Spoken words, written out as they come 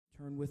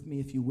with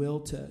me, if you will,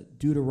 to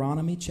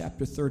Deuteronomy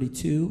chapter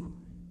 32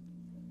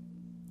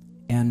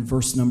 and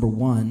verse number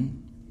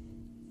 1.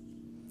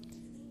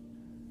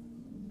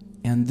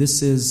 And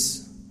this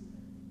is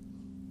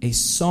a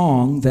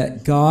song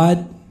that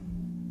God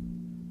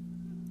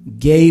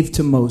gave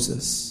to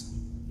Moses.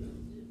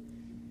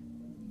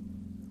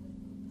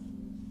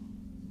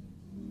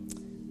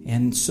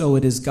 And so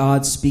it is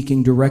God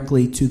speaking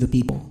directly to the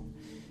people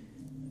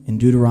in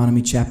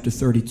Deuteronomy chapter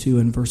 32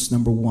 and verse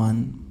number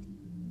 1.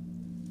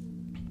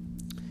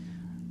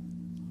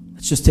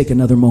 Let's just take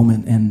another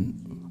moment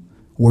and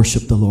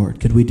worship the Lord.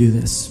 Could we do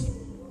this?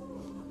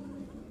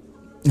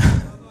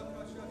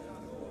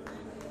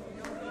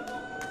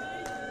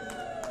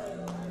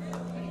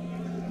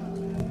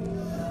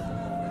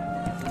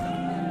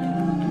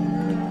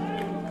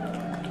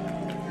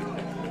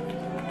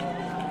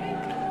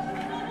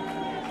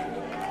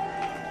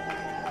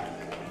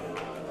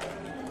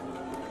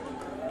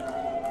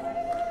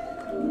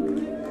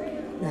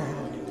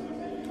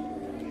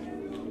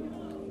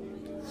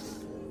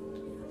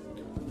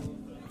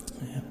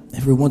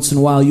 Every once in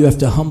a while, you have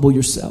to humble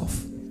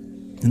yourself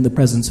in the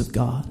presence of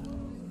God.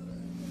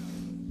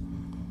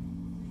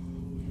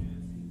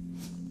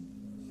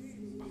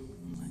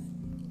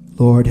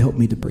 Lord, help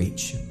me to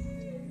preach.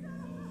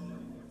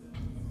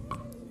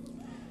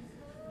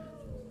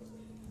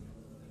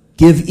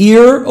 Give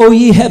ear, O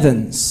ye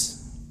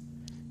heavens,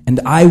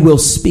 and I will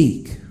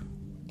speak,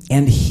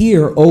 and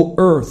hear, O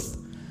earth,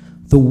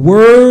 the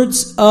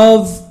words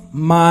of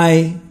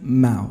my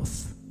mouth.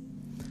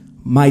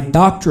 My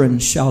doctrine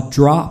shall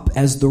drop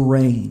as the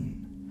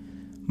rain.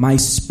 My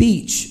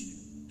speech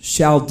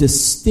shall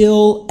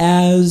distill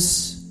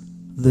as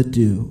the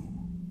dew,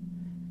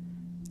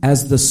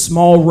 as the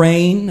small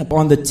rain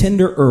upon the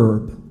tender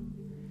herb,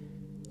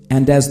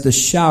 and as the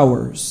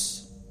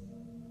showers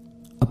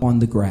upon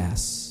the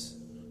grass.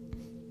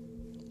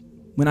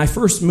 When I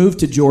first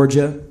moved to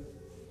Georgia,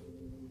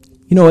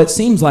 it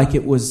seems like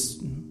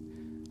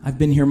I've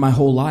been here my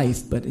whole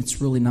life, but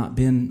it's really not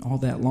been all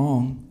that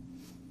long.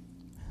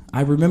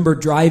 I remember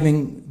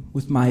driving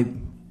with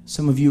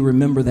some of you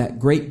remember that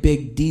great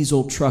big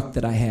diesel truck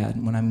that I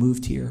had when I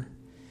moved here.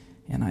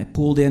 And I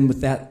pulled in with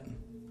that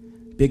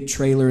big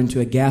trailer into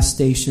a gas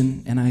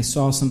station, and I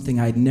saw something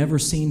I'd never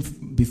seen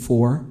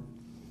before.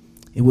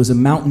 It was a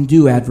Mountain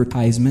Dew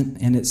advertisement,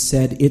 and it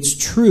said, "It's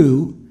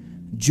true,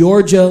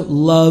 Georgia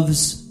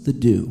loves the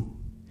dew."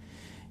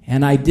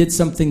 And I did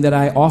something that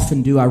I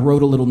often do. I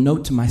wrote a little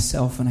note to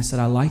myself, and I said,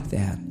 I like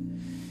that.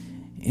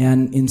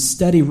 And in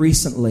study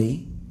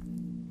recently,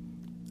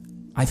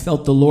 I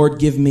felt the Lord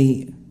give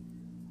me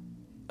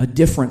a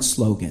different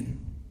slogan.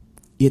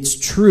 It's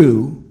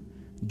true,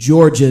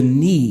 Georgia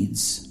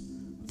needs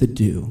the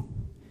dew.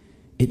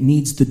 It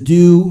needs the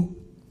dew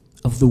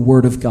of the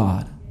Word of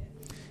God.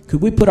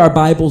 Could we put our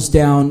Bibles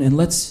down and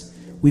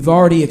we've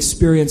already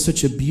experienced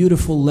such a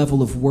beautiful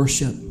level of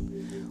worship.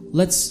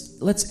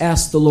 Let's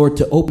ask the Lord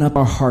to open up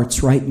our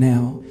hearts right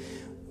now.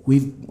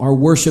 Our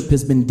worship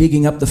has been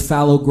digging up the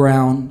fallow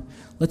ground.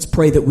 Let's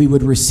pray that we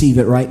would receive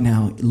it right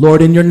now.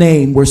 Lord, in your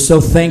name, we're so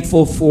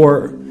thankful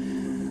for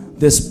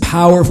this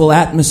powerful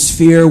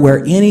atmosphere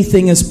where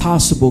anything is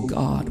possible,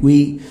 God.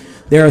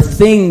 There are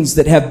things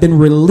that have been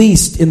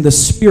released in the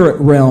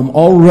spirit realm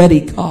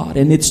already, God,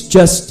 and it's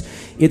just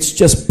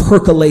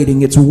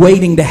percolating. It's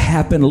waiting to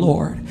happen,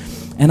 Lord.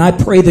 And I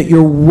pray that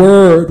your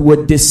word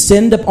would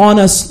descend upon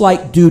us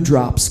like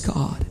dewdrops,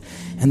 God,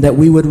 and that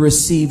we would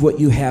receive what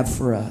you have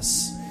for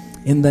us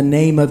in the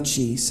name of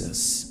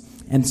Jesus.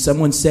 And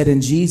someone said, in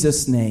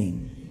Jesus'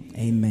 name,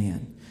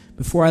 amen.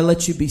 Before I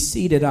let you be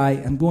seated, I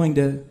am going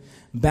to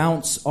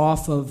bounce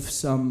off of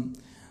some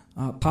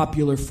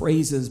popular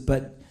phrases,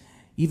 but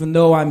even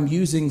though I'm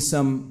using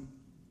some,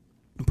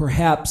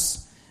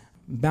 perhaps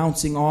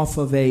bouncing off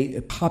of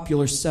a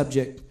popular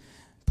subject,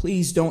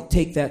 please don't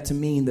take that to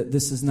mean that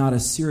this is not a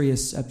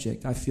serious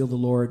subject. I feel the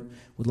Lord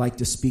would like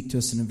to speak to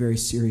us in a very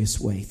serious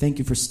way. Thank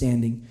you for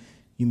standing.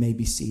 You may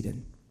be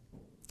seated.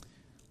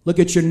 Look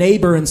at your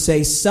neighbor and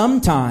say,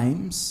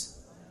 sometimes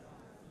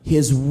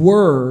his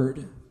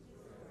word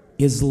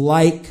is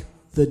like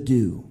the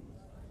dew.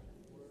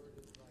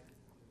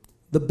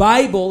 The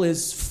Bible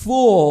is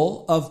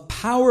full of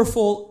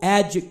powerful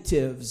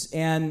adjectives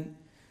and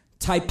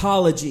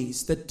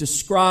typologies that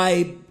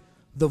describe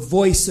the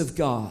voice of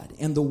God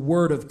and the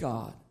word of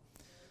God.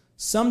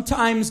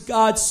 Sometimes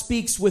God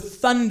speaks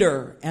with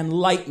thunder and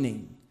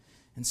lightning,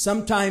 and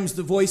sometimes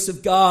the voice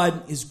of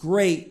God is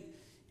great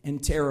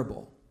and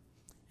terrible.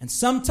 And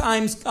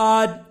sometimes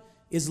God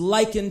is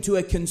likened to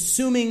a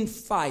consuming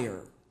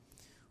fire.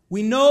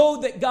 We know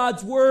that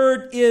God's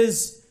word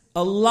is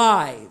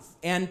alive,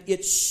 and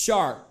it's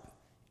sharp,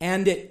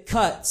 and it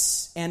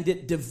cuts, and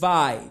it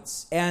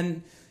divides,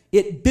 and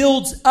it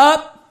builds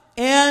up,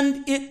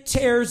 and it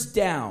tears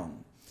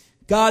down.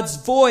 God's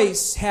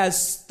voice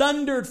has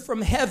thundered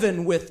from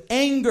heaven with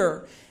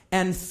anger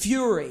and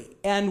fury,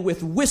 and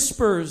with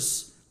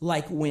whispers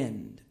like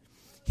wind.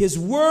 His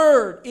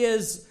word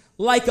is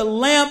like a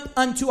lamp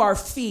unto our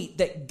feet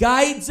that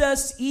guides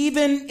us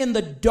even in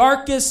the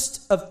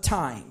darkest of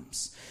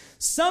times.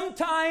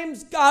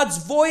 Sometimes God's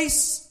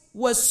voice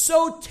was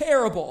so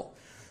terrible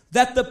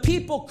that the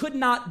people could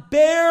not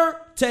bear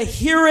to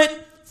hear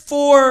it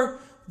for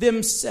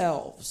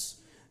themselves.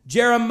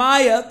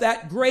 Jeremiah,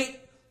 that great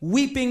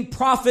weeping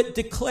prophet,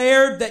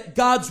 declared that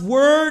God's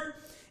word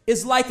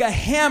is like a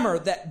hammer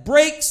that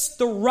breaks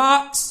the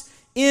rocks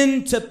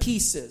into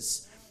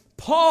pieces.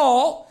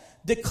 Paul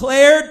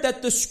declared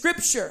that the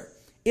scripture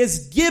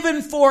is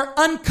given for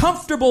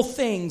uncomfortable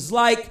things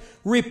like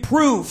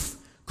reproof,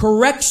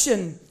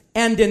 correction,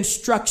 and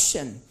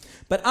instruction.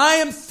 But I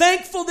am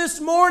thankful this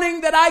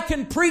morning that I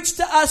can preach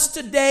to us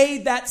today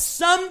that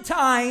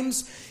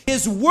sometimes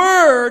his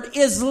word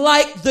is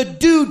like the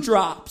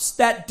dewdrops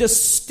that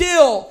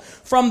distill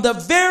from the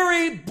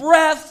very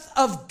breath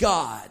of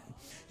God.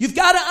 You've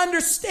got to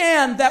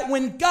understand that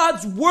when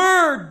God's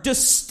word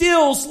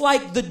distills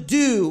like the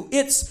dew,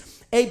 it's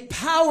a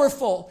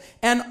powerful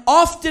and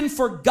often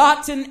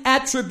forgotten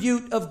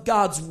attribute of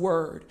God's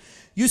word.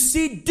 You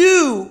see,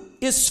 dew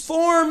is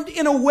formed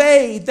in a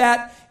way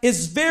that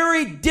is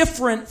very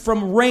different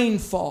from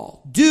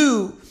rainfall.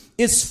 Dew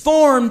is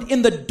formed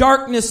in the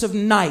darkness of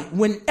night,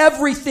 when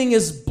everything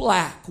is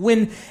black,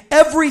 when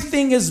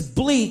everything is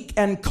bleak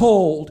and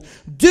cold.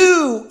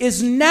 Dew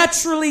is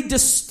naturally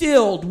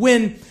distilled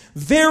when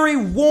very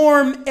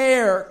warm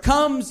air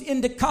comes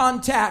into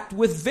contact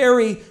with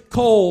very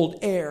cold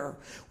air.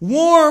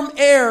 Warm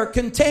air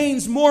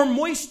contains more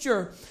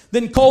moisture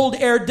than cold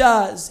air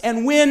does.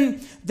 And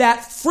when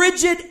that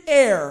frigid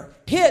air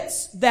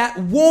hits that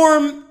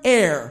warm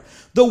air,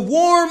 the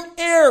warm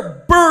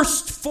air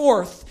bursts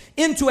forth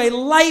into a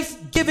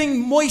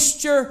life-giving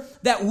moisture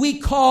that we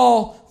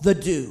call the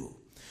dew.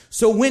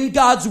 So when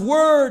God's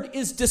word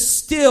is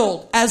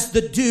distilled as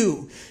the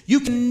dew, you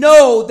can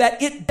know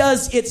that it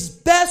does its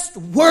best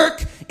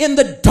work in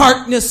the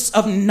darkness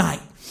of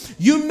night.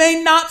 You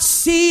may not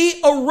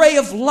see a ray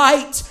of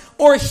light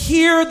or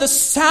hear the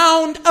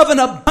sound of an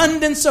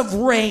abundance of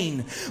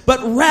rain, but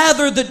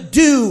rather the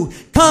dew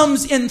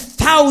comes in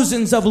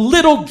thousands of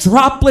little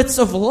droplets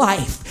of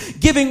life,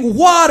 giving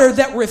water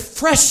that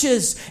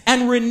refreshes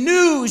and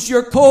renews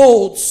your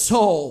cold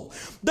soul.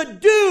 The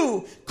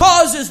dew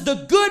causes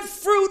the good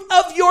fruit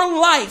of your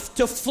life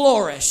to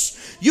flourish.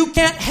 You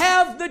can't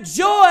have the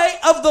joy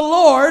of the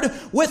Lord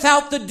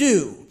without the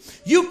dew.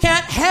 You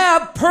can't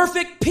have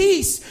perfect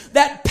peace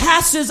that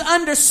passes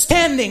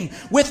understanding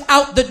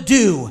without the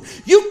dew.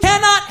 You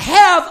cannot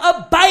have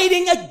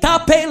abiding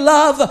agape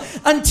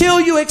love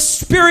until you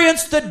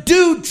experience the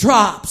dew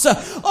drops.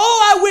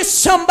 Oh, I wish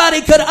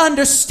somebody could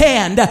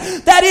understand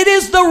that it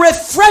is the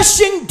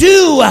refreshing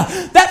dew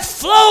that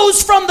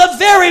flows from the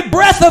very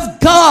breath of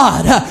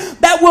God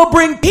that will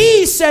bring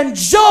peace and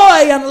joy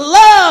and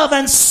love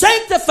and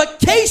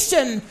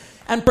sanctification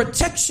and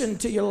protection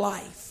to your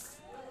life.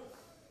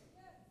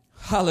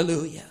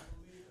 Hallelujah.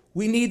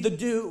 We need the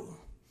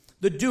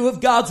dew of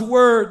God's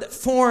word that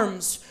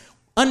forms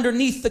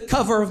underneath the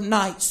cover of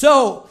night.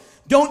 So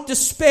don't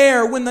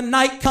despair when the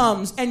night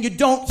comes and you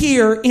don't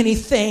hear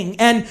anything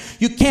and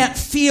you can't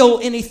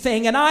feel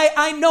anything. And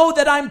I know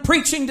that I'm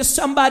preaching to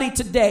somebody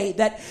today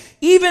that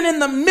even in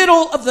the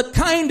middle of the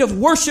kind of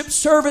worship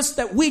service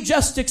that we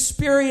just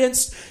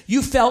experienced,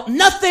 you felt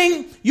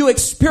nothing, you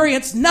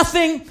experienced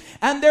nothing,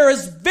 and there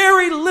is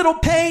very little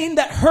pain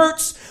that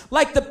hurts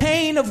like the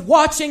pain of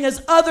watching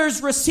as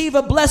others receive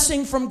a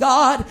blessing from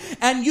God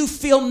and you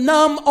feel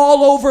numb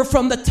all over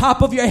from the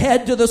top of your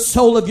head to the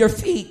sole of your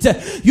feet.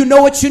 You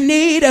know what you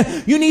need?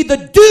 You need the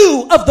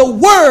dew of the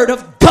Word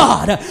of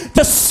God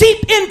to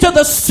seep into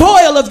the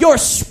soil of your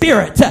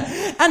spirit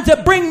and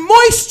to bring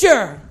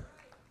moisture.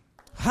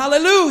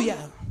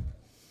 Hallelujah.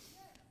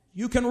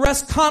 You can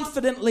rest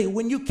confidently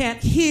when you can't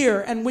hear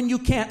and when you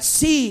can't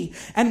see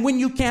and when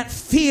you can't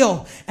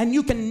feel. And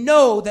you can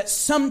know that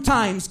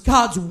sometimes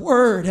God's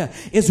word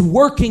is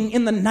working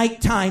in the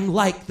nighttime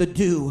like the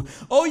dew.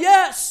 Oh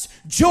yes,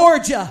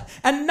 Georgia,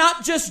 and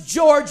not just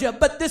Georgia,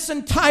 but this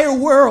entire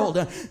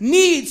world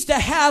needs to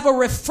have a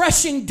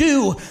refreshing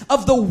dew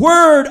of the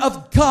Word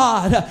of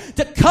God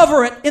to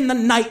cover it in the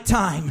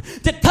nighttime,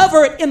 to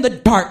cover it in the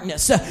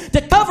darkness,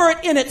 to cover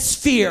it in its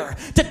fear,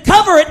 to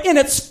cover it in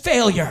its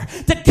failure,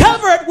 to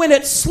cover it when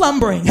it's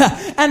slumbering,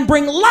 and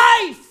bring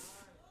life.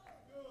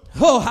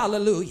 Oh,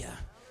 hallelujah.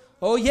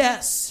 Oh,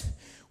 yes.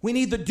 We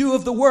need the dew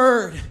of the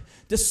Word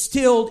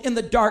distilled in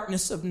the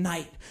darkness of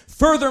night.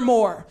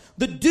 Furthermore,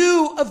 the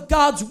dew of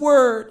God's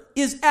word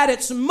is at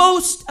its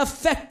most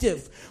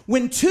effective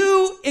when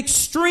two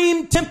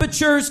extreme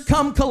temperatures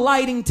come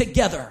colliding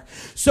together.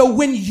 So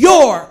when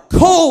your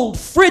cold,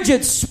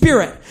 frigid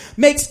spirit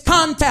makes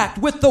contact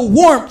with the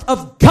warmth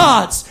of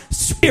God's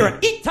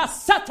Spirit.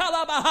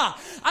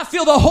 I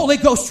feel the Holy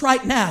Ghost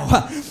right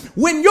now.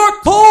 When your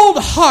cold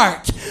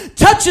heart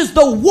touches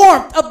the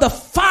warmth of the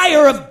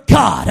fire of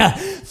God,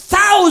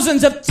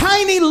 thousands of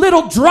tiny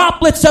little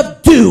droplets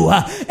of dew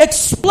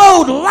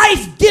explode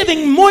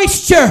life-giving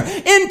moisture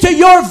into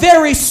your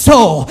very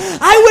soul.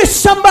 I wish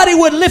somebody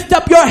would lift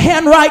up your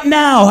hand right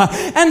now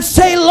and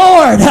say,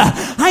 Lord,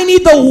 I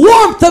need the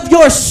warmth of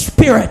your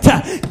Spirit.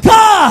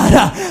 God,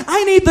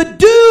 I need the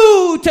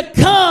dew to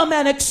come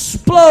and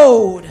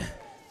explode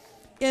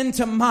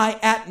into my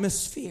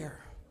atmosphere.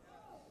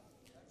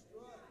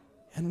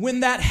 And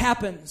when that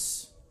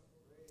happens,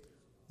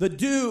 the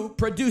dew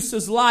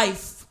produces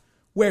life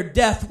where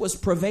death was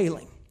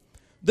prevailing.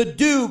 The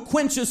dew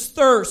quenches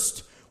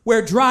thirst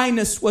where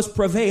dryness was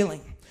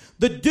prevailing.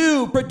 The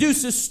dew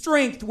produces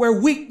strength where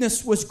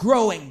weakness was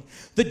growing.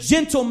 The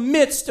gentle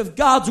mist of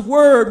God's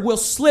word will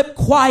slip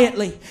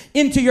quietly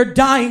into your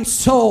dying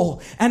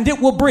soul, and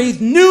it will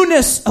breathe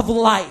newness of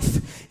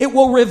life. It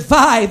will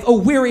revive a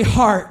weary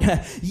heart.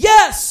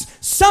 Yes,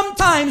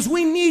 sometimes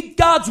we need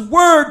God's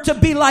word to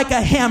be like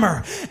a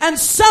hammer. And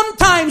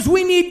sometimes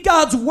we need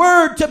God's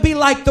word to be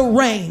like the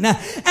rain.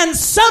 And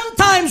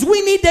sometimes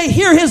we need to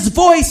hear his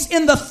voice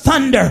in the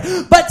thunder.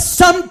 But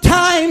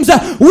sometimes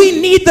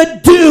we need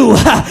the dew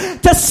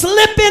to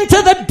slip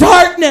into the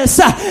darkness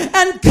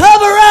and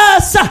cover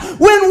us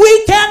when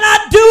we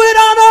cannot do it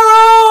on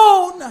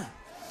our own.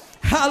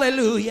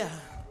 Hallelujah.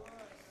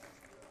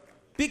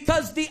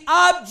 Because the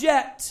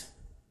object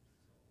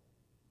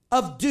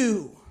of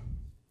dew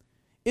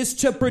is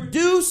to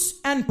produce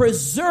and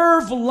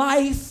preserve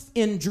life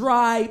in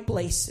dry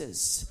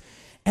places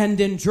and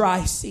in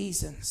dry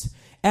seasons.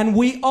 And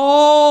we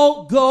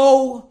all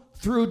go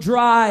through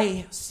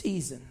dry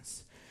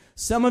seasons.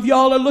 Some of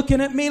y'all are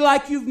looking at me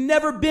like you've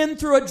never been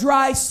through a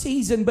dry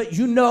season, but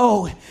you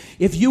know,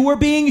 if you were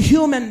being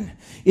human,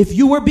 if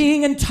you were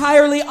being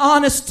entirely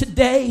honest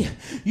today,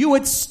 you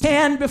would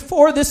stand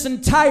before this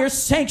entire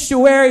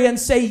sanctuary and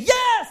say,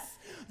 yes,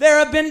 there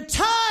have been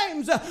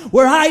times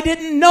where I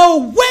didn't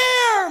know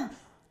where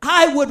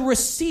I would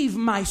receive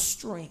my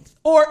strength,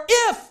 or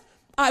if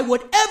I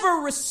would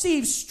ever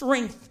receive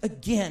strength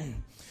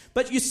again.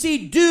 But you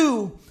see,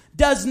 dew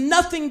does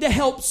nothing to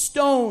help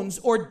stones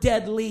or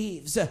dead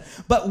leaves.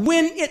 But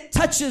when it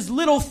touches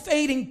little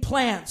fading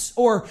plants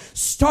or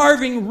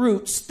starving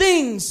roots,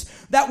 things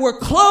that were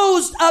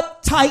closed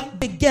up tight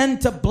begin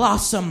to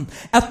blossom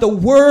at the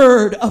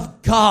word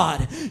of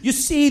God. You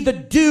see, the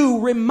dew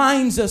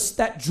reminds us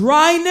that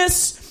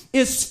dryness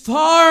is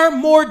far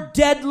more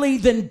deadly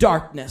than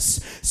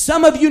darkness.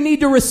 Some of you need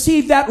to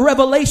receive that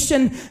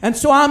revelation, and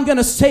so I'm going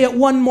to say it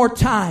one more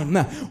time.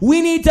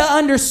 We need to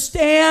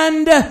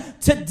understand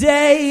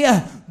today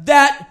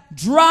that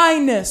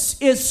dryness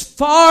is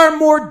far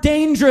more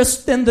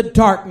dangerous than the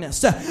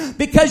darkness.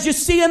 Because you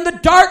see, in the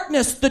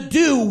darkness, the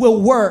dew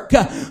will work.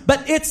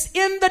 But it's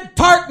in the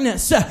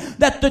darkness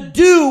that the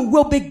dew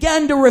will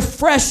begin to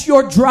refresh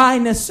your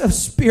dryness of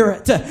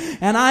spirit.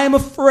 And I am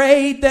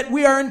afraid that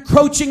we are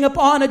encroaching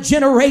upon a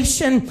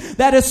generation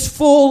that is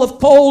full of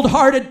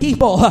cold-hearted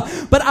people.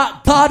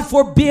 But God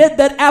forbid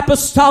that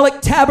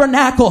Apostolic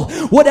Tabernacle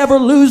would ever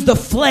lose the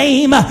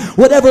flame,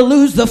 would ever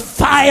lose the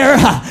fire.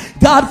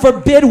 God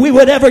forbid we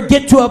would ever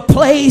get to a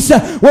place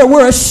where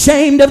we're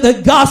ashamed of the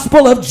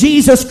gospel of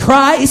Jesus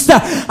Christ.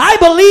 I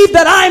believe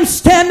that I'm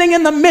standing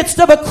in the midst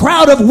of a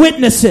crowd of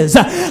witnesses.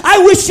 I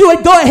wish you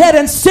would go ahead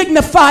and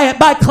signify it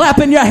by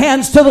clapping your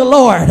hands to the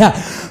Lord.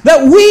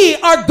 That we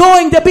are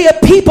going to be a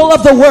people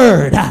of the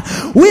word.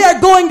 We are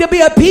going to be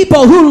a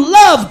people who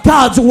love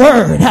God's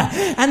word.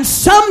 And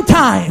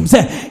sometimes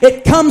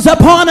it comes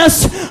upon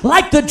us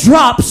like the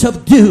drops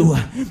of dew.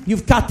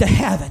 You've got to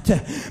have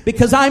it,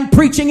 because I'm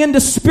preaching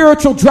into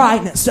spiritual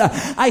dryness.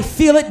 I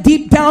feel it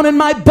deep down in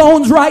my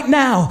bones right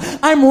now.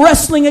 I'm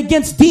wrestling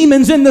against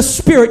demons in the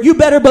spirit. You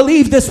better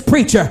believe this,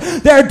 preacher.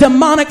 There are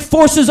demonic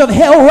forces of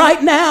hell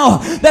right now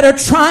that are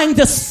trying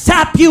to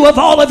sap you of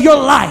all of your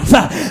life.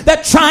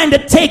 They're trying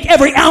to take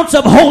every ounce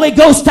of Holy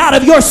Ghost out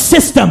of your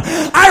system.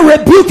 I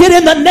rebuke it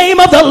in the name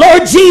of the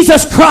Lord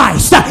Jesus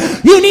Christ.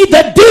 You need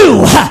the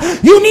dew.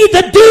 You need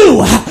the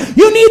dew.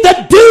 You need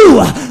the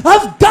dew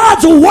of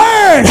God's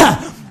word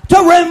to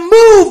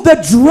remove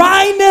the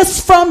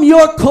dryness from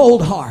your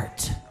cold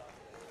heart.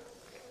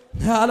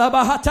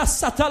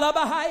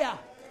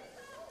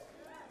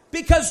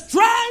 Because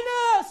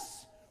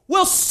dryness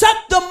will suck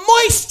the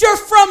moisture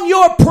from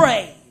your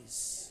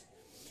praise.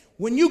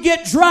 When you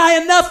get dry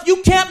enough,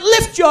 you can't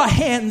lift your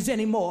hands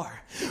anymore.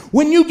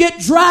 When you get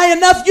dry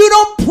enough, you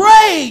don't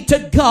pray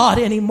to God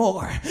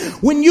anymore.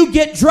 When you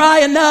get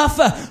dry enough,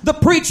 the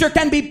preacher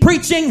can be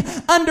preaching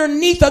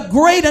underneath a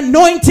great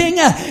anointing,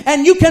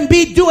 and you can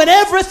be doing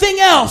everything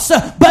else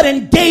but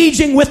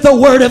engaging with the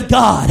Word of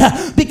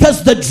God,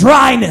 because the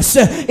dryness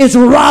is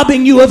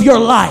robbing you of your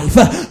life.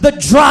 The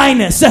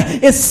dryness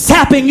is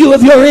sapping you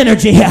of your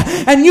energy,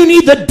 and you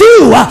need the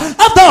dew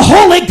of the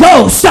Holy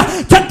Ghost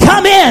to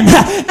come in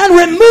and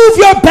remove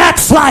your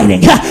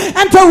backsliding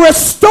and to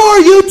restore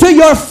you to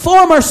your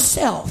former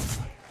self.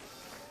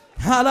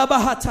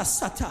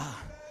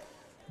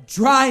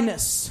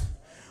 Dryness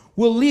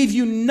will leave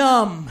you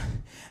numb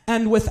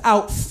and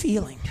without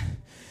feeling.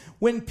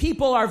 When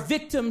people are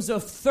victims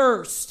of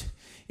thirst,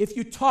 if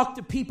you talk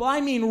to people,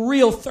 I mean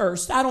real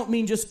thirst. I don't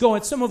mean just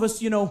going. Some of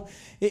us,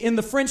 in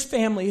the French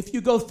family, if you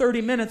go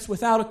 30 minutes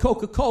without a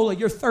Coca-Cola,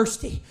 you're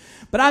thirsty.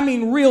 But I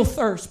mean real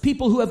thirst.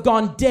 People who have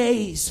gone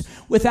days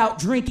without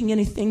drinking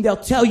anything, they'll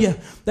tell you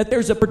that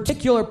there's a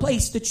particular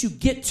place that you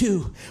get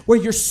to where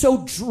you're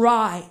so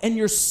dry and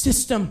your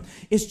system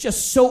is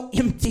just so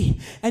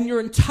empty and your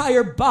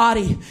entire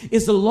body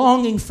is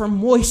longing for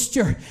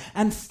moisture.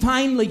 And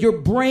finally, your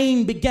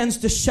brain begins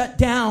to shut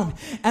down.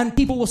 And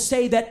people will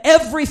say that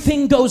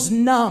everything goes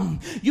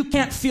numb. You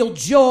can't feel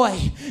joy.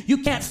 You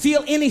can't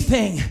feel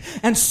anything.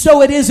 And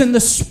so it is in the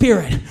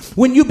Spirit.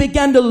 When you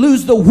begin to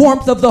lose the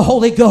warmth of the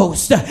Holy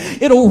Ghost,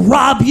 it'll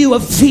rob you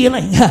of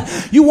feeling.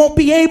 You won't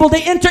be able to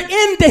enter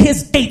into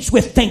His gates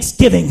with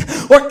thanksgiving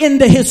or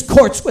into His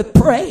courts with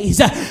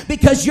praise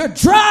because you're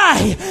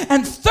dry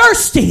and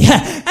thirsty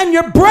and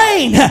your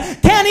brain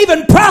can't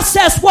even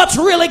process what's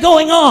really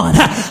going on.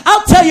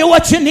 I'll tell you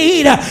what you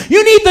need.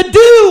 You need the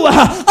dew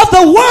of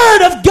the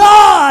Word of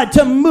God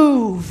to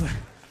move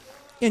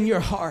in your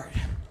heart.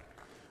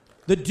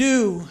 The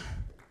dew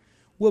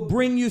will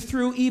bring you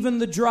through even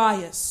the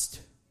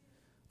driest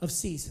of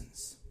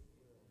seasons.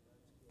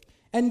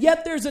 And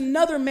yet there's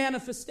another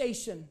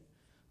manifestation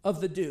of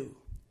the dew.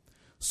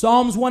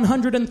 Psalms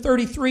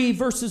 133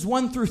 verses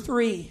 1 through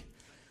 3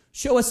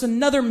 show us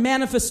another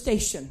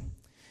manifestation.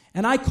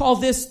 And I call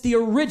this the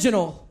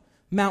original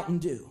mountain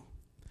dew.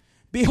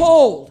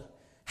 Behold,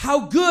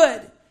 how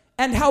good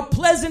and how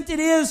pleasant it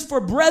is for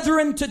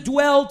brethren to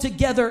dwell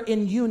together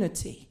in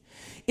unity.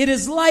 It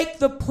is like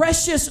the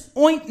precious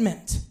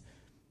ointment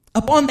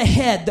upon the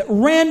head that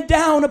ran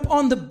down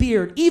upon the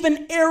beard,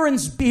 even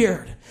Aaron's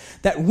beard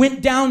that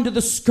went down to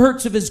the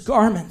skirts of his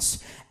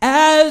garments,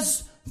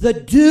 as the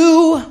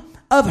dew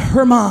of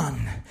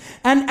Hermon,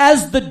 and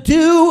as the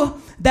dew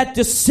that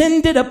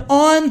descended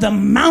upon the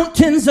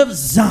mountains of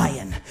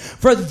Zion.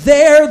 For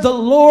there the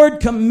Lord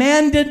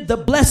commanded the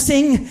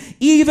blessing,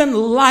 even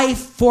life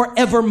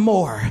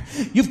forevermore.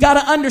 You've got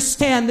to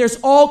understand there's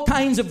all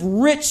kinds of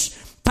rich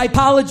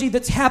typology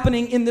that's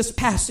happening in this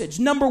passage.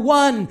 Number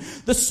one,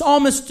 the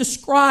psalmist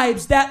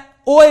describes that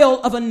oil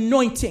of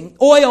anointing.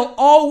 Oil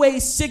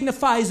always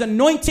signifies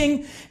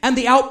anointing and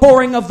the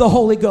outpouring of the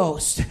Holy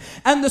Ghost.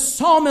 And the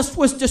psalmist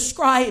was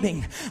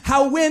describing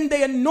how when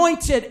they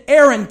anointed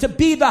Aaron to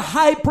be the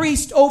high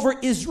priest over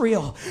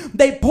Israel,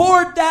 they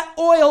poured that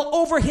oil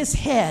over his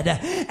head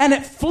and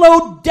it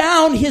flowed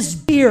down his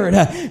beard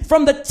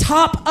from the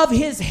top of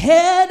his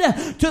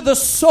head to the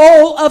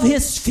sole of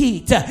his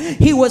feet.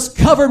 He was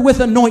covered with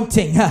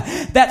anointing.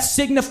 That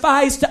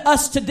signifies to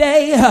us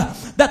today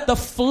that the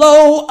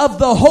flow of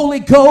the Holy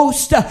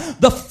Ghost,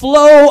 the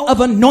flow of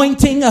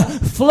anointing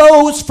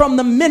flows from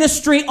the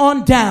ministry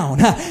on down.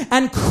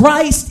 And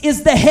Christ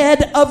is the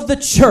head of the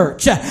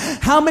church.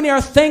 How many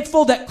are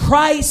thankful that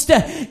Christ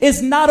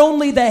is not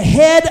only the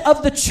head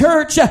of the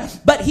church,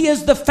 but He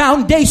is the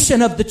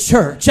foundation of the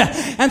church?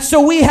 And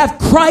so we have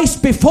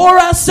Christ before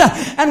us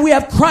and we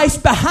have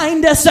Christ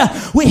behind us.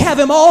 We have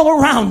Him all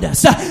around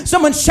us.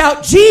 Someone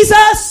shout,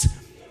 Jesus,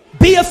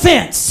 be a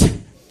fence.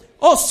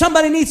 Oh,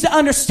 somebody needs to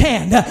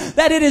understand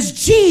that it is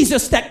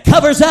Jesus that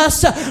covers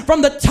us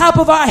from the top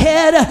of our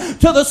head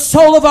to the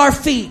sole of our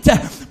feet.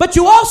 But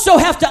you also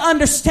have to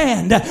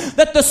understand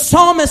that the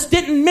psalmist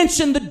didn't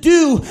mention the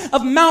dew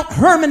of Mount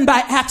Hermon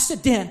by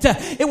accident.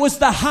 It was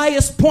the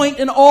highest point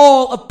in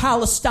all of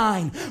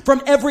Palestine.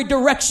 From every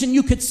direction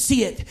you could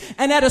see it.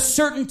 And at a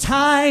certain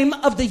time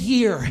of the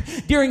year,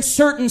 during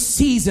certain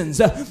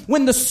seasons,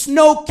 when the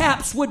snow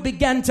caps would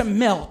begin to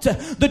melt,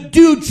 the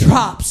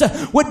dewdrops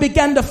would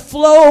begin to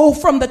flow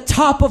from the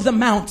top of the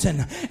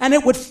mountain, and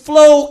it would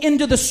flow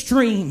into the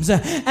streams,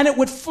 and it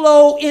would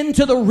flow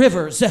into the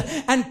rivers,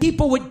 and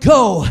people would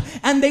go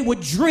and they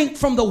would drink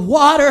from the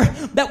water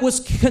that was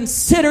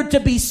considered to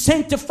be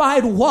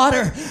sanctified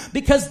water,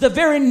 because the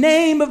very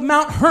name of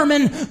Mount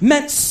Hermon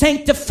meant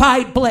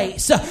sanctified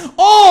place.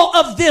 All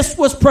of this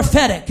was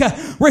prophetic,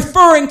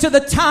 referring to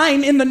the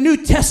time in the New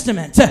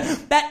Testament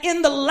that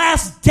in the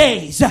last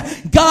days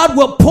God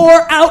will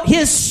pour out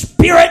His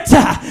Spirit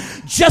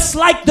just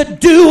like the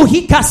dew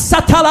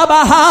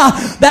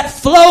that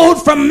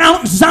flowed from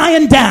Mount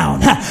Zion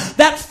down,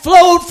 that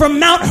flowed from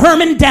Mount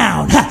Hermon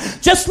down,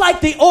 just like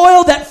the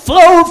oil that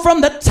flowed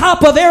from the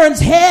top of Aaron's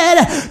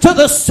head to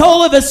the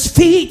sole of his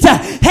feet.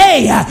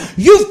 Hey,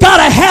 you've got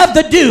to have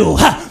the dew.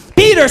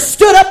 Peter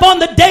stood up on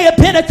the day of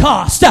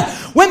Pentecost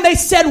when they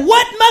said,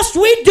 "What must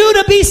we do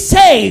to be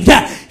saved?"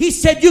 He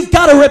said, "You've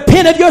got to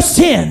repent of your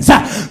sins,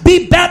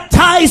 be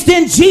baptized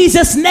in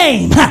Jesus'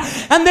 name,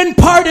 and then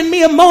pardon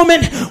me a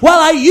moment while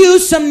I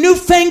use some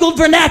newfangled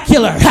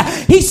vernacular."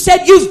 He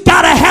said, "You've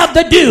got to have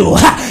the dew."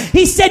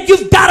 He said,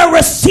 "You've got to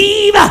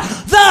receive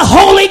the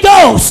Holy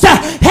Ghost."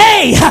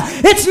 Hey,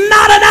 it's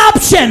not an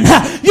option.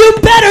 You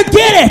better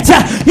get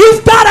it.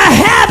 You've got to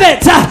have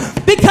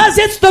it, because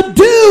it's the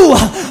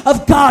dew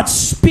of God's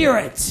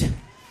Spirit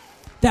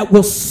that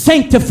will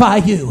sanctify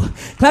you.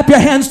 Clap your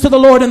hands to the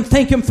Lord and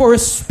thank Him for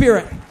His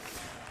Spirit.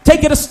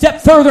 Take it a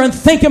step further and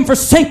thank Him for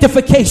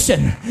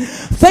sanctification.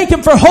 Thank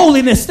Him for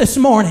holiness this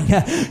morning.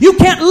 You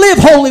can't live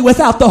holy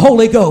without the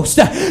Holy Ghost.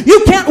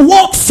 You can't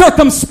walk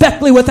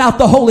circumspectly without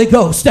the Holy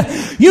Ghost.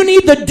 You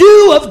need the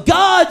dew of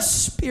God's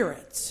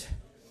Spirit.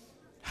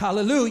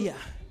 Hallelujah.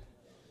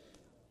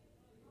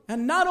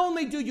 And not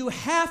only do you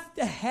have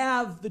to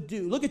have the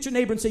dew, look at your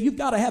neighbor and say, you've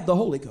got to have the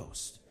Holy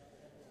Ghost.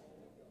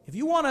 If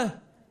you want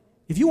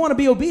to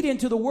be obedient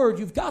to the Word,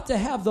 you've got to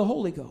have the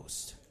Holy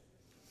Ghost.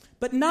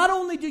 But not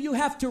only do you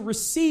have to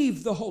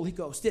receive the Holy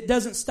Ghost, it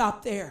doesn't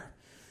stop there.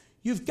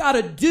 You've got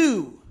to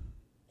do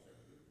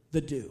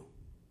the dew.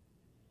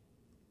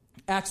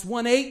 Acts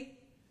 1:8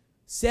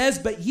 says,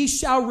 but ye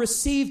shall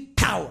receive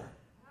power.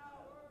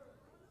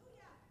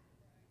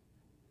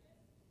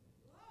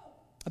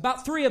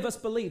 About 3 of us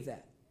believe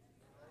that.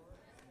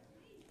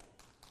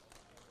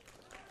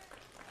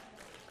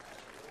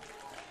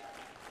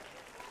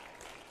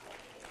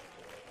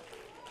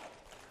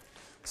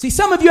 See,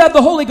 some of you have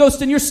the Holy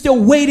Ghost and you're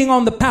still waiting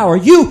on the power.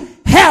 You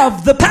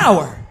have the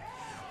power,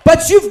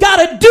 but you've got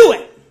to do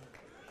it.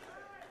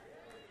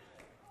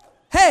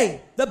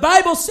 Hey, the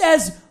Bible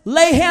says,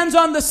 lay hands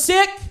on the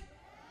sick.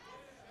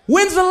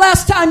 When's the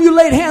last time you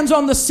laid hands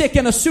on the sick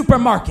in a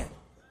supermarket?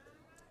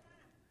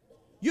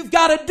 You've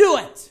got to do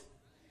it.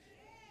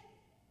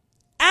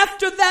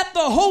 After that,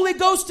 the Holy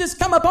Ghost has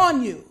come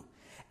upon you,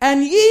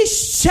 and ye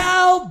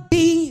shall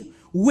be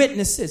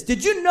witnesses.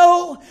 Did you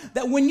know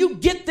that when you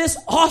get this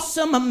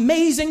awesome,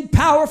 amazing,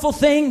 powerful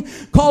thing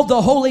called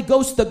the Holy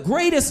Ghost, the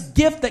greatest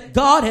gift that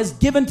God has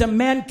given to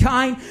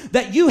mankind,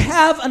 that you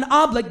have an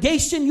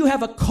obligation, you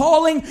have a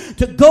calling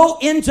to go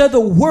into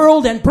the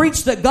world and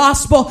preach the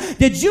gospel?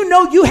 Did you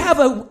know you have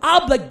an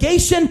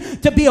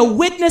obligation to be a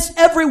witness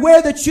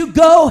everywhere that you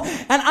go?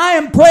 And I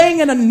am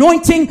praying and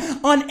anointing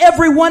on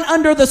everyone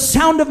under the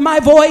sound of my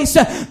voice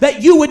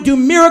that you would do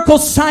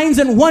miracles, signs,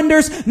 and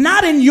wonders,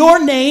 not in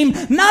your name,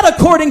 not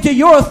according to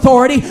your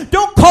authority.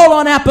 Don't call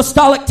on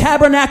Apostolic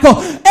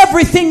Tabernacle.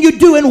 Everything you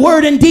do in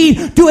word and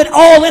deed, do it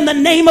all in the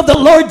name of the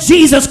Lord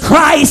Jesus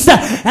Christ.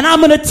 And I'm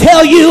going to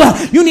tell you,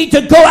 you need to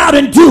go out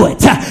and do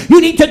it.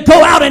 You need to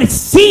go out and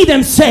see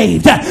them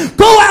saved.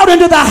 Go out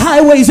into the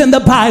highways and the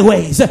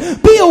byways.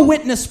 Be a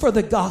witness for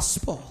the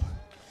gospel.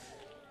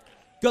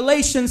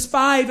 Galatians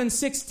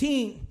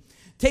 5:16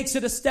 takes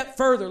it a step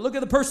further. Look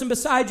at the person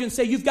beside you and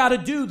say, you've got to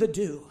do the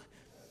do.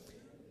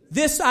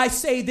 This I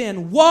say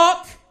then,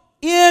 walk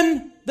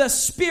in the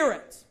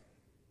Spirit.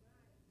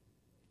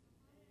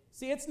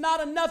 See, it's not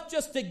enough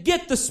just to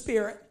get the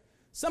Spirit.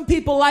 Some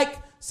people like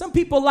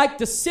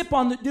to sip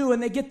on the dew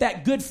and they get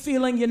that good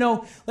feeling. You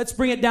know, let's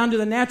bring it down to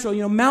the natural.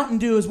 You know, Mountain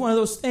Dew is one of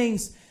those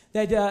things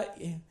that,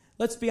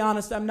 let's be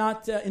honest, I'm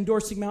not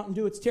endorsing Mountain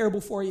Dew. It's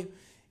terrible for you.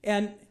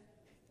 And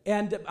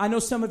I know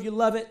some of you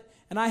love it.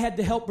 And I had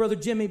to help Brother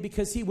Jimmy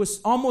because he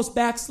was almost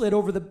backslid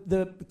over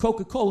the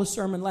Coca-Cola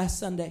sermon last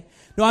Sunday.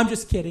 No, I'm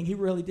just kidding. He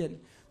really didn't.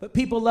 But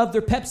people love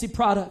their Pepsi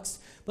products.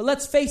 But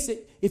let's face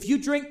it, if you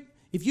drink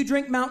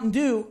Mountain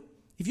Dew,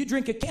 if you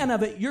drink a can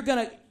of it, you're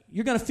gonna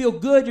feel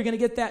good, you're gonna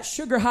get that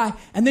sugar high,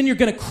 and then you're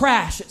gonna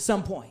crash at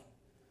some point.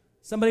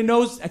 Somebody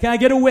knows, can I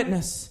get a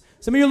witness?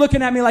 Some of you are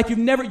looking at me like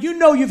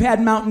you've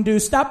had Mountain Dew.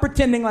 Stop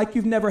pretending like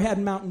you've never had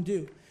Mountain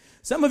Dew.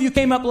 Some of you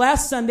came up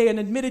last Sunday and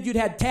admitted you'd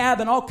had Tab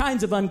and all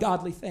kinds of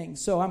ungodly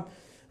things. So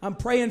I'm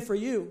praying for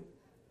you.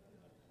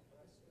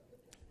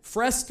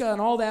 Fresca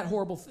and all that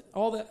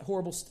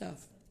horrible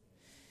stuff.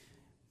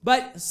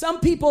 But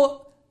some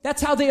people,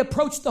 that's how they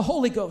approach the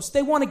Holy Ghost.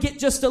 They want to get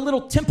just a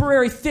little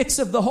temporary fix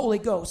of the Holy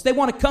Ghost. They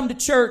want to come to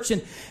church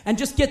and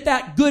just get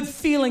that good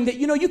feeling that,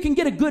 you can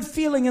get a good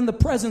feeling in the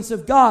presence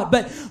of God.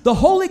 But the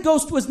Holy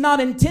Ghost was not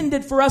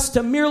intended for us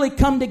to merely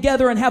come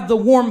together and have the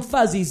warm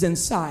fuzzies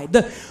inside.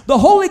 The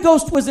Holy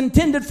Ghost was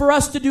intended for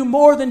us to do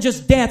more than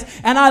just dance.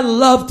 And I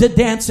love to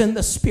dance in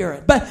the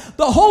Spirit. But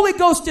the Holy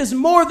Ghost is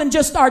more than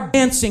just our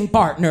dancing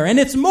partner. And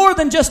it's more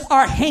than just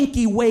our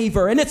hanky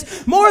waver. And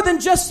it's more than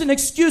just an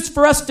excuse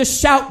for us to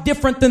shout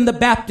different than the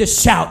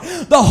Baptist shout.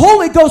 The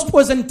Holy Ghost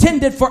was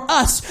intended for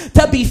us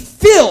to be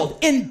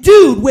filled,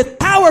 endued with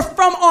power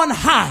from on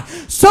high,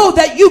 so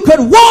that you could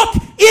walk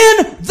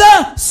in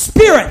the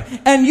Spirit,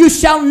 and you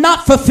shall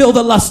not fulfill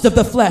the lust of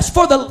the flesh.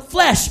 For the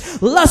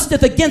flesh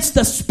lusteth against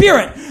the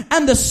Spirit,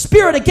 and the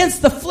Spirit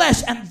against the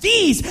flesh, and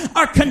these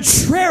are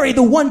contrary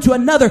the one to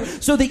another,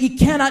 so that ye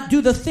cannot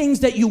do the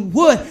things that you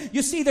would.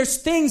 You see, there's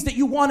things that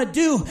you want to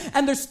do,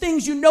 and there's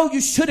things you know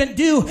you shouldn't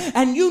do,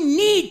 and you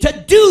need to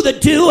do the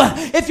do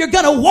if you're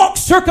going to walk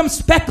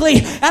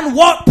circumspectly and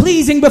walk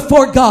pleasing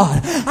before God.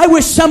 I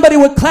wish somebody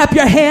would clap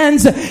your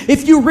hands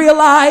if you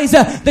realize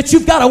that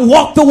you've got to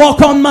walk the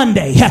walk on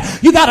Monday.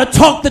 You got to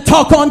talk the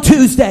talk on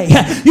Tuesday.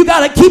 You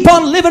got to keep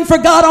on living for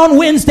God on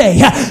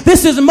Wednesday.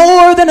 This is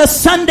more than a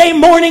Sunday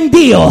morning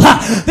deal.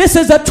 This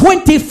is a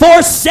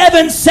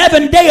 24/7,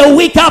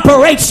 7-day-a-week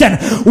operation.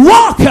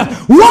 Walk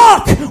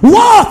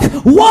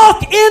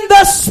in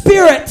the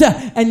Spirit,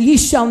 and ye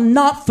shall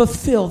not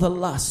fulfill the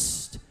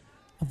lust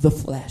of the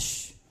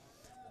flesh.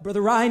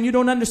 Brother Ryan, you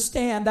don't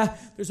understand.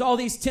 There's all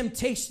these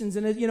temptations,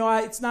 and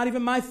it's not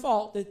even my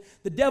fault.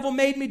 The devil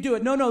made me do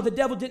it. No, the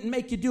devil didn't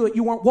make you do it.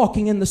 You weren't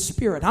walking in the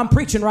Spirit. I'm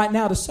preaching right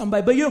now to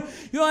somebody. But you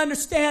don't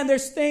understand.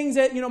 There's things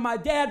that, my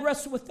dad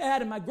wrestled with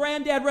that, and my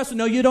granddad wrestled.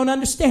 No, you don't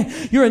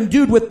understand. You're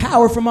endued with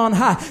power from on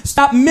high.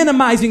 Stop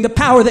minimizing the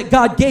power that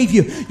God gave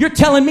you. You're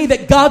telling me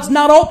that God's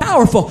not all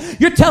powerful.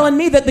 You're telling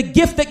me that the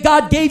gift that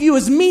God gave you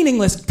is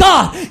meaningless.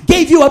 God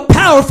gave you a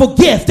powerful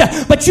gift,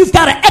 but you've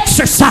got to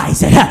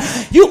exercise it.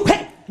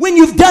 When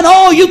you've done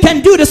all you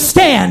can do to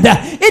stand.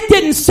 It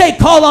didn't say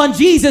call on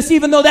Jesus,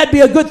 even though that'd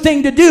be a good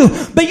thing to do.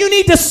 But you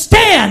need to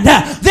stand.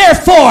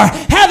 Therefore,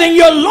 having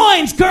your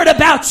loins girt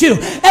about you,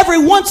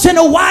 every once in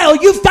a while,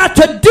 you've got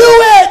to do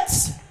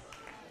it.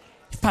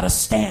 You've got to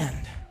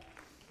stand.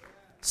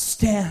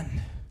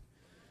 Stand.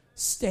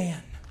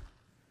 Stand.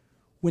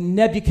 When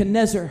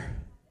Nebuchadnezzar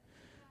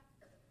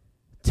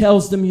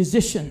tells the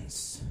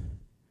musicians,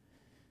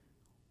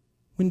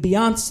 when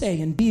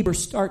Beyonce and Bieber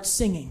start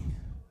singing,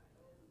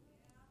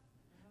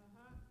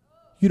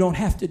 you don't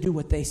have to do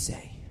what they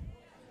say.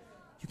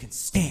 You can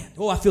stand.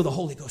 Oh, I feel the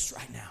Holy Ghost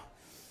right now.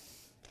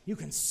 You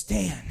can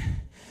stand.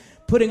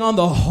 Putting on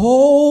the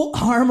whole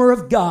armor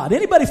of God.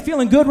 Anybody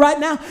feeling good right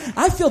now?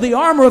 I feel the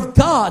armor of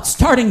God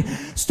starting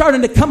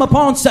to come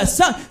upon us.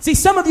 See,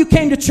 some of you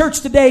came to church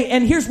today,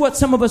 and here's what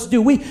some of us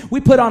do. We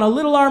put on a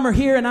little armor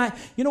here, and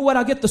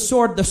I'll get the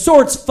sword. The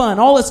sword's fun.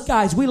 All us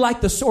guys, we like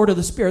the sword of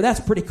the Spirit. That's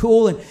pretty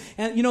cool.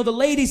 And the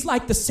ladies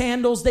like the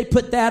sandals. They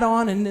put that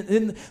on, and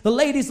the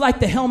ladies like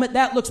the helmet.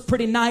 That looks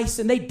pretty nice,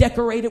 and they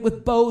decorate it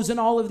with bows and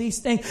all of these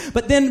things.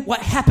 But then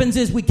what happens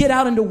is we get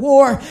out into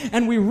war,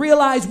 and we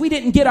realize we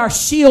didn't get our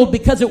shield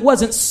because it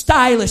wasn't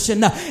stylish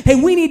enough. Hey,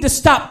 we need to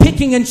stop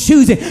picking and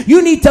choosing.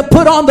 You need to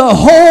put on the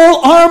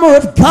whole armor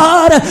of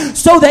God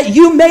so that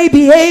you may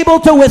be able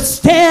to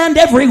withstand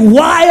every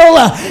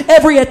wile,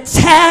 every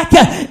attack,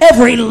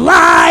 every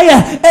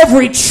lie,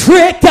 every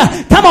trick.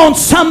 Come on,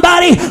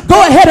 somebody.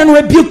 Go ahead and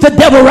rebuke the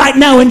devil right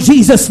now in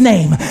Jesus'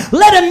 name.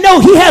 Let him know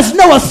he has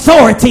no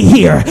authority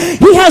here.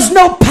 He has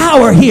no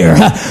power here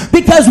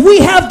because we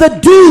have the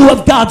dew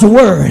of God's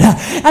word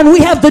and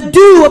we have the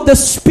dew of the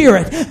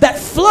Spirit that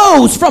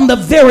flows from the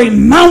very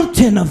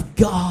mountain of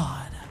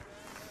God.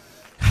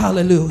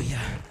 Hallelujah.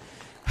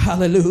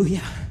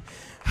 Hallelujah.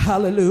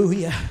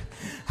 Hallelujah.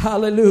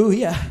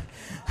 Hallelujah.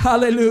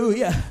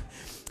 Hallelujah.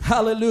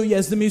 Hallelujah.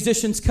 As the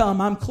musicians come,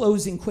 I'm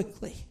closing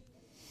quickly.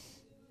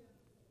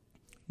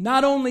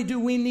 Not only do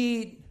we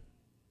need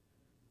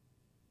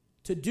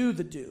to do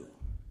the do,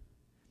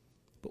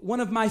 but one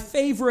of my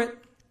favorite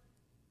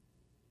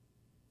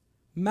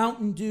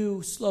Mountain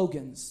Dew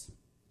slogans.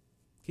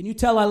 Can you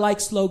tell I like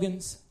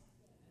slogans?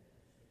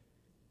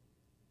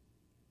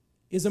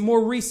 Is a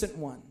more recent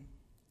one.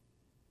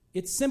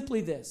 It's simply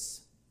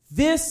this.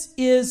 This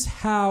is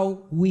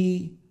how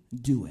we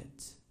do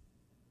it.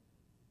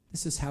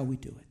 This is how we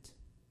do it.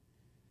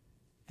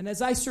 And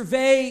as I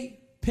survey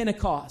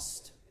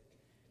Pentecost,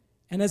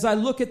 and as I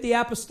look at the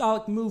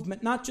apostolic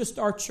movement, not just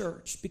our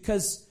church,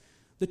 because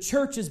the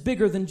church is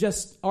bigger than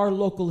just our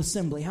local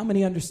assembly. How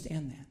many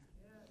understand that?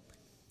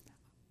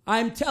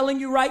 I'm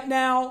telling you right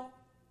now,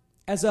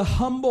 as a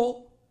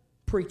humble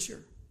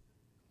preacher,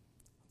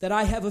 that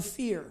I have a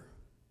fear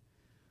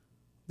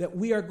that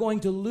we are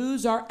going to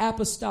lose our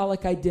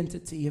apostolic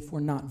identity if we're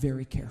not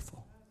very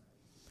careful.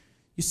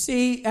 You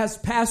see, as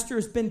Pastor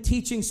has been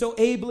teaching so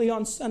ably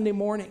on Sunday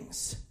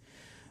mornings,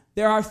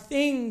 there are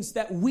things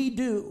that we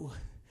do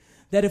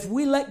that if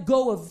we let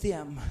go of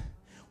them,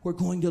 we're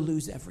going to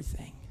lose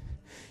everything.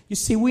 You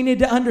see, we need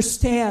to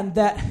understand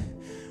that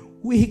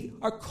we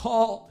are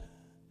called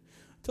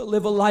to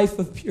live a life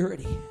of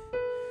purity.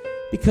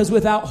 Because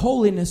without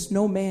holiness,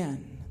 no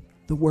man,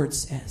 the word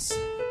says,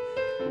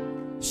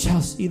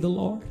 shall see the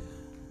Lord.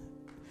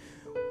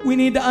 We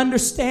need to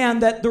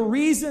understand that the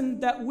reason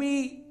that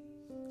we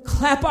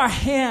clap our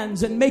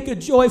hands and make a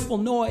joyful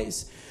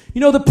noise,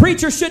 the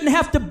preacher shouldn't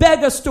have to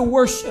beg us to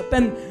worship,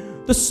 and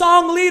the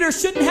song leader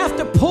shouldn't have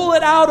to pull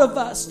it out of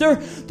us. There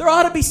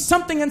ought to be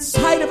something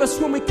inside of us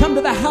when we come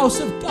to the house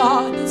of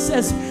God that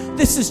says,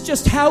 this is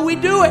just how we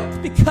do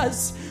it,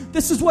 because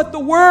this is what the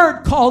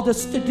Word called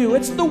us to do.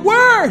 It's the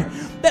Word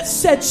that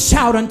said,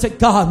 shout unto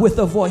God with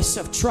a voice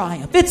of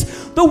triumph. It's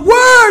the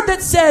Word that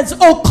says,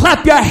 oh,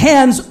 clap your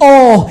hands,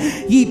 all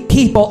ye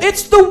people.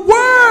 It's the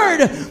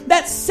Word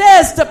that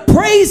says to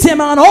praise Him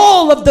on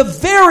all of the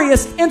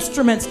various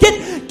instruments.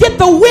 Get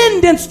the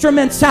wind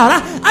instruments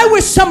out. I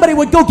wish somebody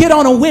would go get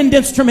on a wind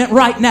instrument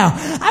right now.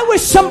 I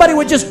wish somebody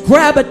would just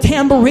grab a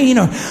tambourine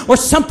or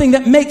something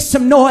that makes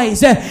some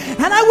noise. And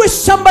I wish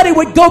somebody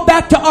would go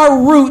back to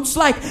our roots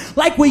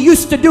like we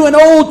used to do an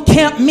old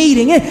camp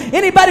meeting.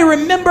 Anybody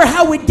remember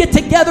how we'd get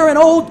together an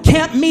old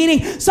camp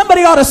meeting?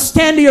 Somebody ought to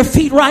stand to your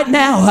feet right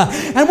now.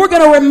 And we're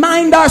going to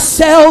remind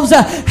ourselves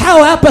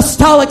how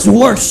apostolics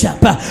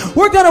worship.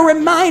 We're going to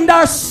remind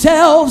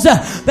ourselves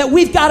that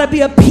we've got to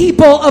be a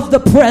people of the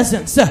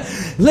presence.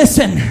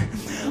 Listen,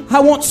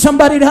 I want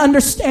somebody to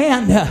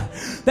understand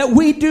that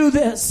we do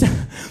this.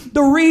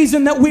 The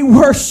reason that we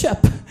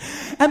worship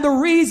And the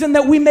reason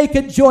that we make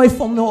a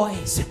joyful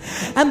noise,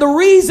 and the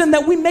reason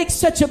that we make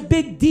such a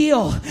big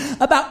deal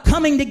about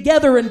coming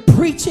together and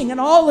preaching and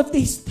all of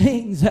these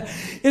things,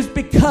 is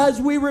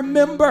because we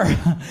remember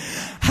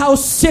how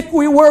sick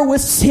we were with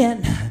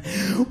sin.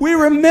 We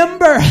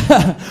remember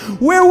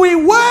where we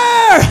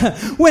were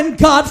when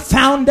God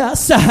found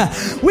us.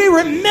 We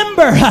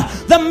remember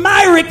the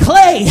miry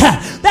clay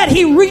that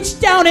He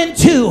reached down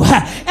into,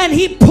 and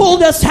He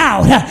pulled us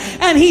out,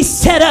 and He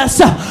set us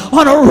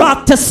on a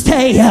rock to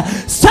stay.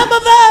 Some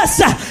of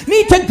us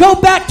need to go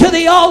back to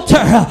the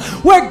altar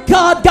where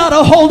God got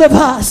a hold of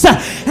us,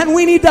 and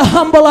we need to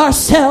humble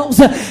ourselves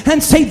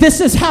and say,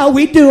 this is how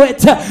we do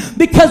it,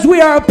 because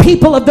we are a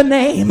people of the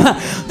name.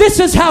 This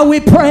is how we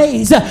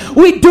praise.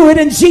 We do it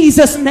in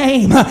Jesus'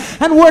 name,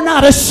 and we're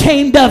not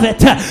ashamed of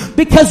it,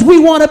 because we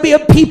want to be a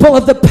people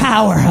of the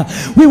power.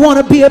 We want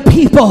to be a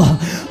people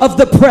of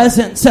the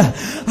presence.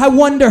 I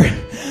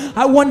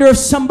wonder if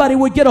somebody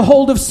would get a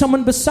hold of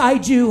someone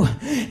beside you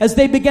as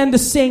they begin to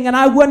sing, and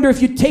I wonder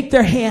if you'd take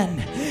their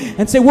hand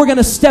and say, we're going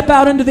to step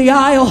out into the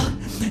aisle,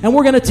 and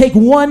we're going to take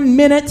 1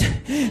 minute,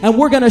 and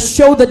we're going to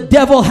show the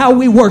devil how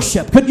we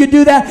worship. Could you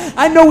do that?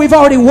 I know we've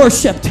already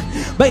worshiped,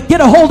 but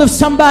get a hold of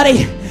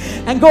somebody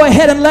and go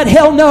ahead and let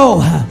hell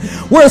know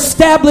we're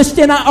established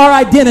in our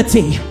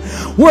identity.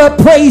 We're a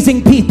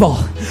praising people.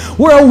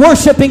 We're a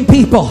worshiping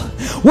people.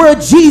 We're a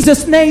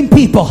Jesus name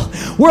people.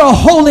 We're a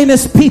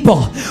holiness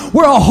people.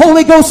 We're a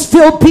Holy Ghost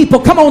filled people.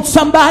 Come on,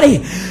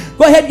 somebody.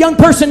 Go ahead, young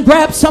person,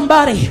 grab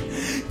somebody.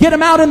 Get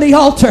them out in the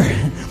altar.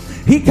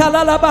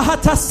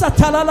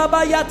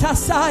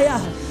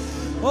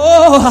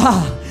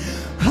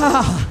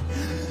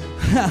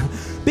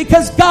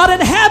 Because God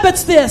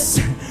inhabits this.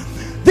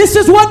 This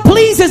is what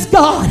pleases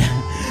God.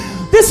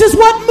 This is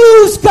what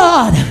moves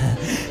God.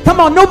 Come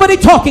on, nobody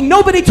talking,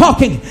 nobody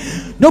talking,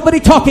 nobody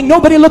talking,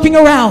 nobody looking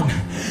around,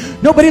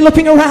 nobody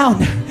looking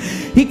around.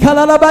 They're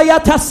going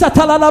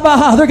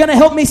to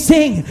help me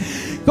sing.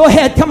 Go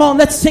ahead, come on,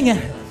 let's sing it.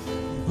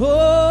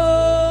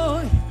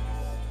 Oh,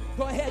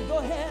 go ahead, go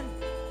ahead.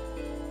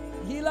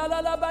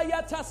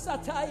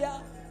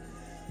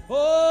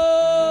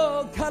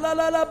 Oh,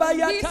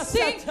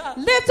 sing,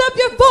 lift up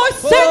your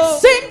voice and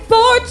sing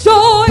for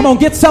joy. Come on,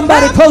 get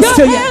somebody Clap close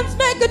to your you. hands,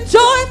 make a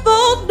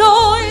joyful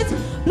noise.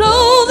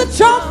 Blow the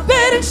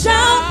trumpet and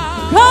shout.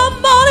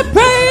 Come on and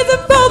praise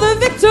Him for the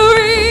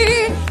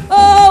victory.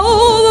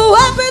 Oh, the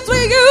weapons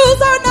we use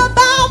are not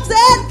bombs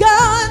and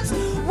guns.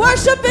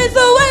 Worship is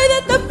the way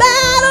that the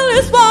battle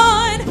is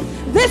won.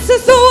 This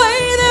is the way